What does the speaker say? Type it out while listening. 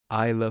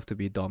I love to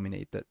be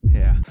dominated.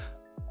 Yeah.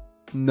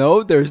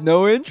 No, there's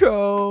no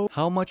intro.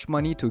 How much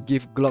money to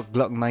give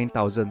Glock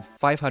 9000?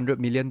 $500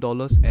 million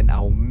and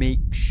I'll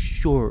make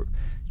sure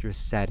you're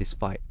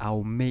satisfied.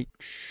 I'll make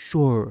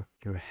sure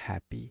you're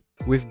happy.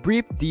 With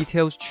brief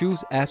details,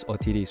 choose ass or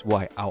titties.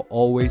 Why? I'll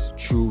always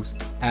choose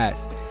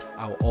ass.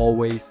 I'll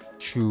always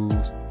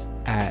choose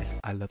ass.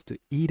 I love to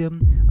eat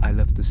them. I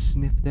love to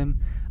sniff them.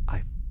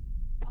 I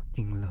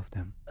fucking love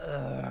them.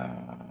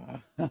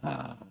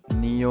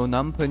 你有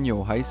男朋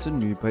友还是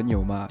女朋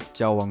友吗？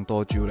交往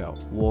多久了？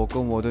我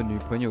跟我的女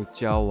朋友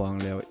交往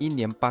了1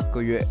年8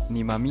个月。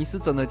你妈咪是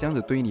真的这样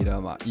子对你的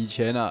吗？以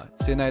前啊，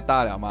现在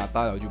大了嘛，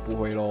大了就不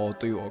会咯。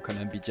对我可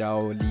能比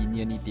较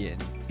lenient一点。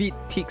Feet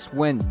pics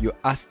when you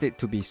asked it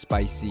to be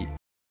spicy.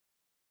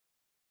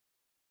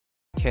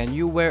 Can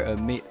you wear a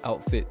maid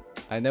outfit?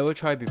 I never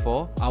tried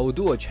before. I will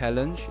do a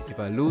challenge. If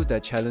I lose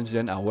that challenge,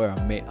 then I'll wear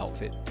a maid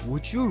outfit.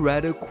 Would you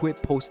rather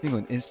quit posting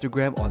on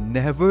Instagram or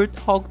never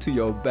talk to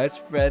your best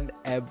friend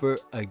ever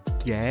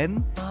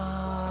again?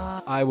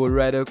 I would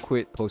rather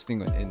quit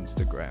posting on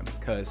Instagram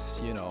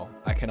because, you know,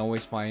 I can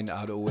always find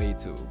other way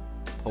to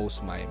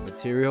post my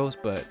materials,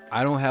 but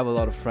I don't have a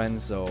lot of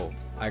friends, so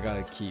I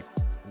gotta keep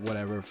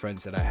whatever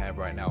friends that I have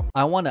right now.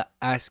 I wanna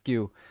ask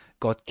you,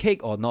 got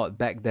cake or not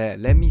back there?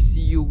 Let me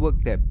see you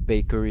work that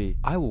bakery.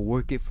 I will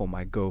work it for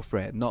my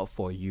girlfriend, not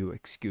for you,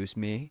 excuse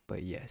me.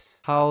 But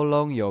yes. How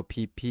long your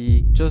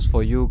PP? Just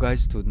for you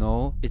guys to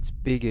know, it's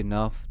big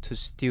enough to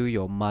steal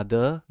your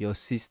mother, your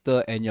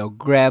sister, and your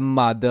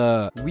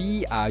grandmother.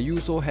 We are you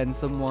so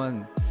handsome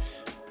one.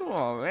 Come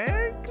on,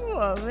 man. Come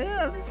on,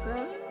 man. I'm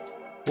so...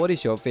 What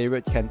is your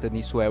favorite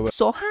Cantonese swear word?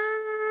 So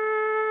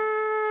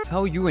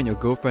how you and your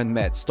girlfriend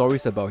met,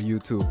 stories about you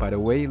too. By the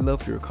way,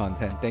 love your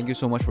content. Thank you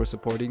so much for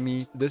supporting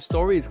me. The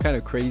story is kind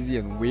of crazy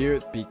and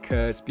weird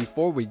because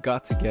before we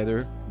got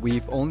together,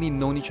 we've only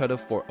known each other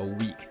for a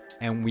week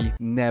and we've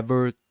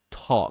never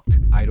talked.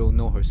 I don't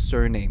know her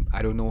surname.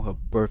 I don't know her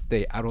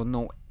birthday. I don't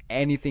know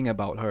anything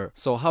about her.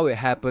 So how it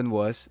happened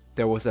was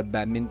there was a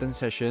badminton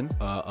session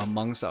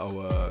amongst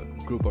our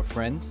group of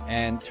friends,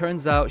 and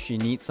turns out she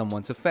needs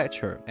someone to fetch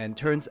her, and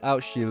turns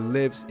out she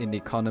lives in the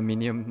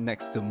condominium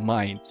next to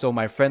mine. So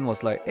my friend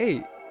was like,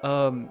 hey,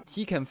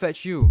 he can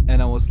fetch you,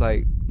 and I was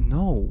like,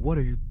 no, what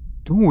are you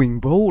doing,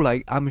 bro?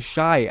 Like, I'm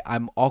shy,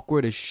 I'm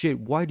awkward as shit.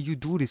 Why do you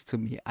do this to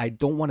me? I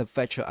don't want to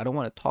fetch her. I don't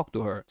want to talk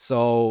to her.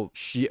 So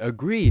she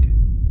agreed,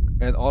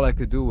 and all I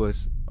could do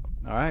was,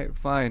 alright,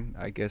 fine,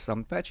 I guess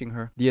I'm fetching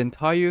her. The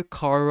entire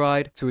car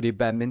ride to the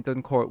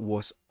badminton court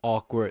was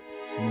awkward.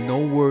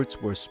 No words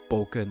were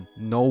spoken.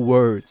 No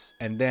words.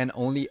 And then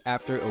only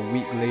after a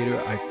week later,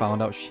 I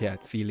found out she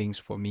had feelings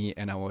for me,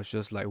 and I was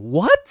just like,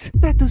 what?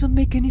 That doesn't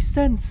make any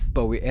sense.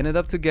 But we ended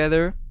up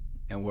together,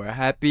 and we're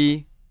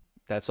happy.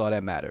 That's all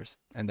that matters.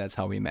 And that's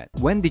how we met.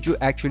 When did you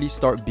actually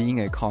start being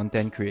a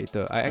content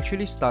creator? I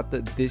actually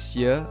started this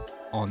year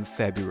on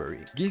February.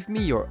 Give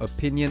me your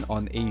opinion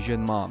on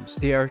Asian moms.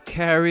 They are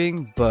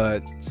caring,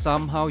 but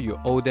somehow you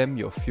owe them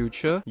your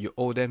future, you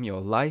owe them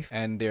your life,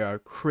 and they are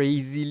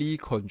crazily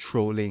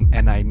controlling,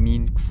 and I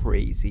mean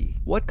crazy.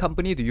 What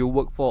company do you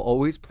work for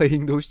always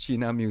playing those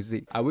China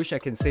music? I wish I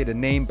can say the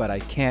name, but I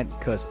can't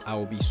because I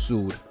will be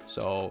sued.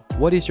 So,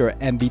 what is your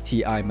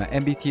MBTI? My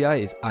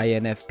MBTI is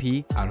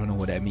INFP. I don't know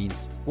what that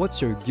means.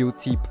 What's your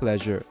guilty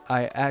pleasure?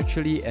 I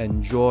actually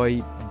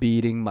enjoy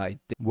beating my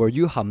dick. Were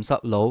you hums up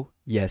low?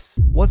 Yes.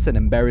 What's an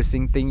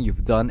embarrassing thing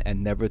you've done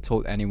and never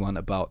told anyone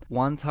about?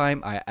 One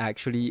time I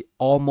actually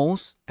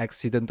almost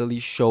accidentally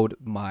showed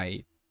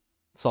my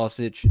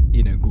sausage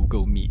in a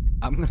Google Meet.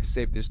 I'm gonna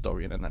save this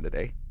story in another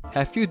day.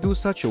 Have you do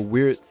such a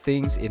weird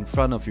things in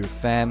front of your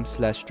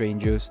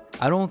fam/strangers?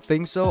 I don't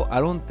think so. I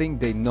don't think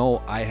they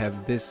know I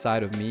have this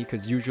side of me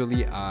because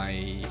usually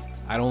I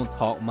don't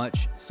talk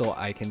much, so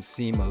I can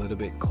seem a little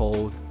bit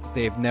cold.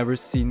 They've never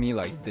seen me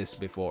like this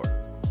before.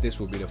 This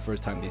will be the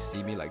first time they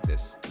see me like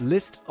this.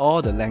 List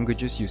all the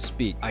languages you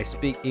speak. I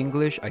speak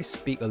English, I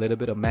speak a little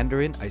bit of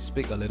Mandarin, I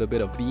speak a little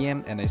bit of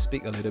BM, and I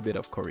speak a little bit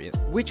of Korean.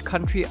 Which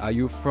country are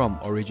you from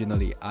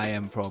originally? I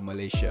am from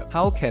Malaysia.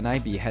 How can I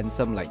be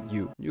handsome like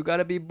you? You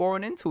gotta be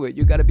born into it.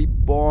 You gotta be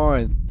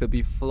born to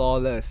be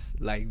flawless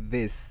like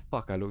this.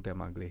 Fuck, I look damn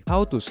ugly.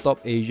 How to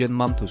stop Asian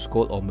mom to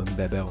scold or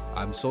membebel?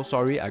 I'm so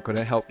sorry, I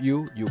couldn't help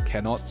you. You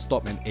cannot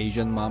stop an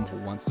Asian mom who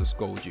wants to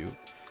scold you.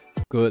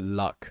 Good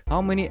luck.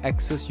 How many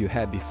exes you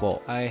had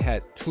before? I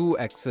had 2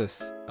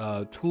 exes.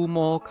 2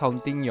 more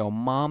counting your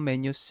mom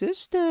and your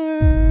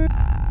sister.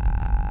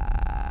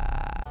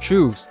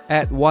 Choose.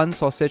 Add 1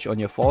 sausage on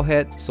your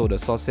forehead so the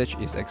sausage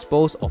is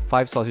exposed, or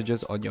 5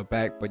 sausages on your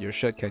back but your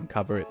shirt can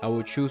cover it. I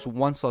will choose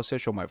 1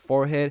 sausage on my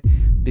forehead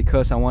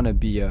because I want to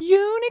be a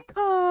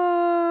unicorn.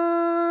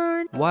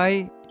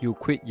 Why you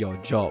quit your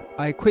job?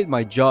 I quit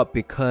my job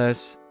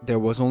because there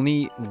was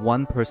only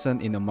 1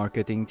 person in the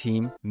marketing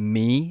team,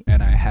 me,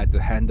 and I had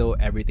to handle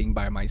everything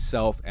by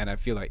myself, and I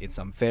feel like it's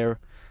unfair,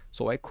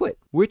 so I quit.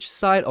 Which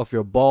side of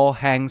your ball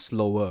hangs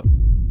lower?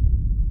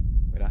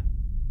 Wait,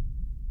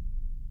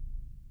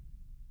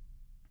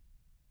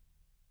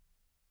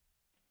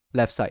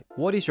 Left side.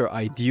 What is your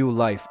ideal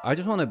life? I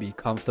just want to be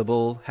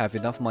comfortable, have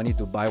enough money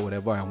to buy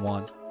whatever I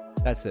want.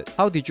 That's it.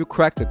 How did you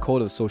crack the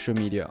code of social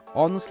media?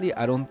 Honestly,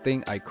 I don't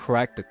think I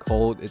cracked the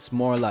code. It's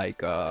more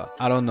like,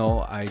 I don't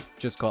know, I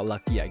just got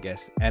lucky, I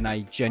guess. And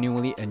I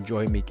genuinely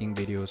enjoy making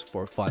videos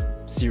for fun.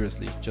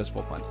 Seriously, just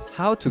for fun.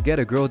 How to get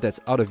a girl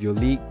that's out of your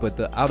league, but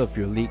the out of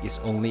your league is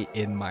only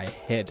in my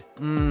head.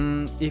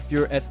 If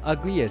you're as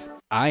ugly as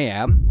I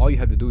am, all you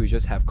have to do is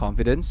just have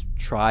confidence,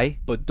 try,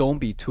 but don't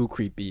be too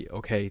creepy,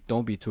 okay?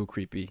 Don't be too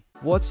creepy.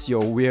 What's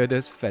your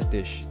weirdest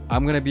fetish?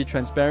 I'm gonna be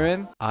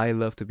transparent. I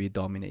love to be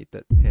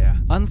dominated. Yeah.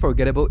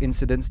 Unforgettable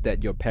incidents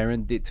that your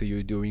parent did to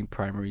you during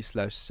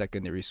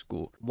primary/secondary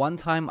school. One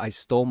time I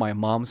stole my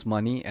mom's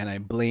money and I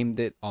blamed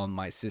it on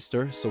my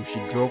sister, so she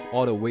drove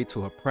all the way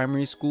to her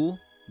primary school,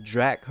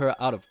 dragged her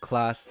out of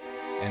class,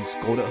 and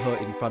scolded her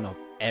in front of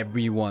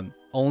everyone,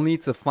 only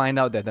to find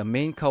out that the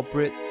main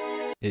culprit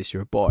is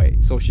your boy.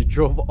 So she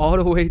drove all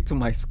the way to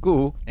my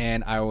school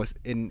and I was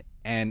in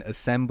an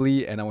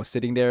assembly and I was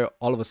sitting there.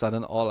 All of a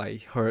sudden all I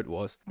heard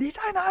was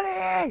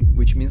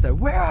which means like,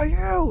 where are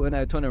you? And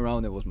I turned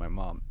around, it was my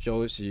mom.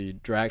 So she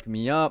dragged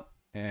me up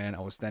and I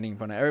was standing in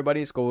front of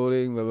everybody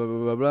scolding, blah blah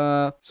blah blah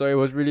blah. So it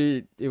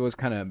was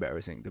kind of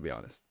embarrassing, to be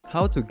honest.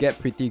 How to get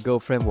pretty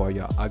girlfriend while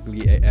you're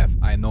ugly AF?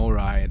 I know,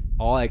 right?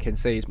 All I can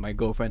say is my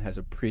girlfriend has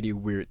a pretty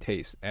weird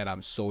taste and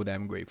I'm so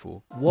damn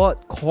grateful.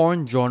 What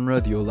corn genre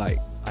do you like?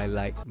 I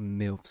like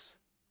MILFs.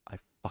 I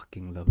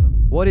fucking love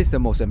them. What is the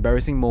most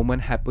embarrassing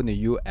moment happened to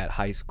you at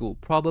high school?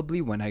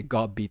 Probably when I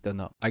got beaten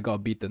up.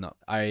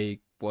 I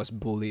was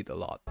bullied a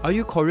lot. Are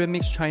you Korean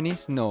mixed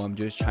Chinese? No, I'm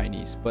just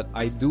Chinese, but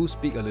I do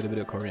speak a little bit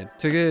of Korean.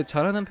 되게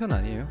잘하는 편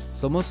아니에요?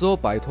 什么时候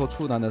摆脱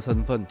处男的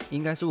身份？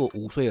应该是我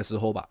5岁的时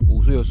候吧。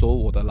5岁的时候，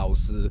我的老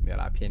师没有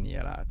啦，骗你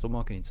的啦，做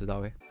梦给你知道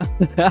诶。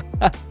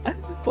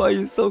Why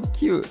you so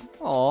cute?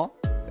 Aw,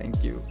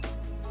 thank you.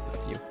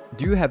 Love you.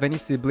 Do you have any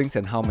siblings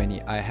and how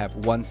many? I have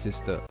one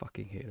sister.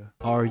 Fucking hater.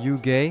 Are you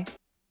gay?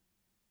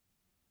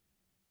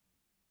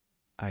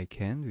 I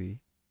can be.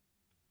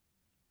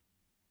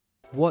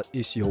 What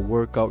is your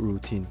workout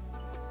routine?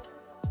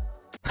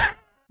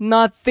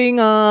 Nothing.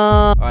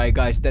 Alright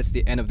guys, that's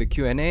the end of the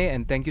Q&A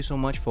and thank you so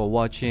much for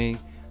watching.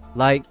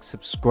 Like,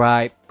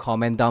 subscribe,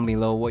 comment down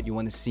below what you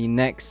want to see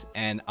next,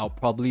 and I'll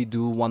probably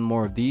do one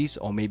more of these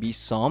or maybe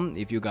some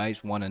if you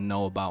guys want to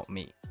know about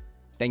me.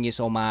 Thank you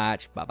so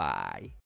much. Bye bye.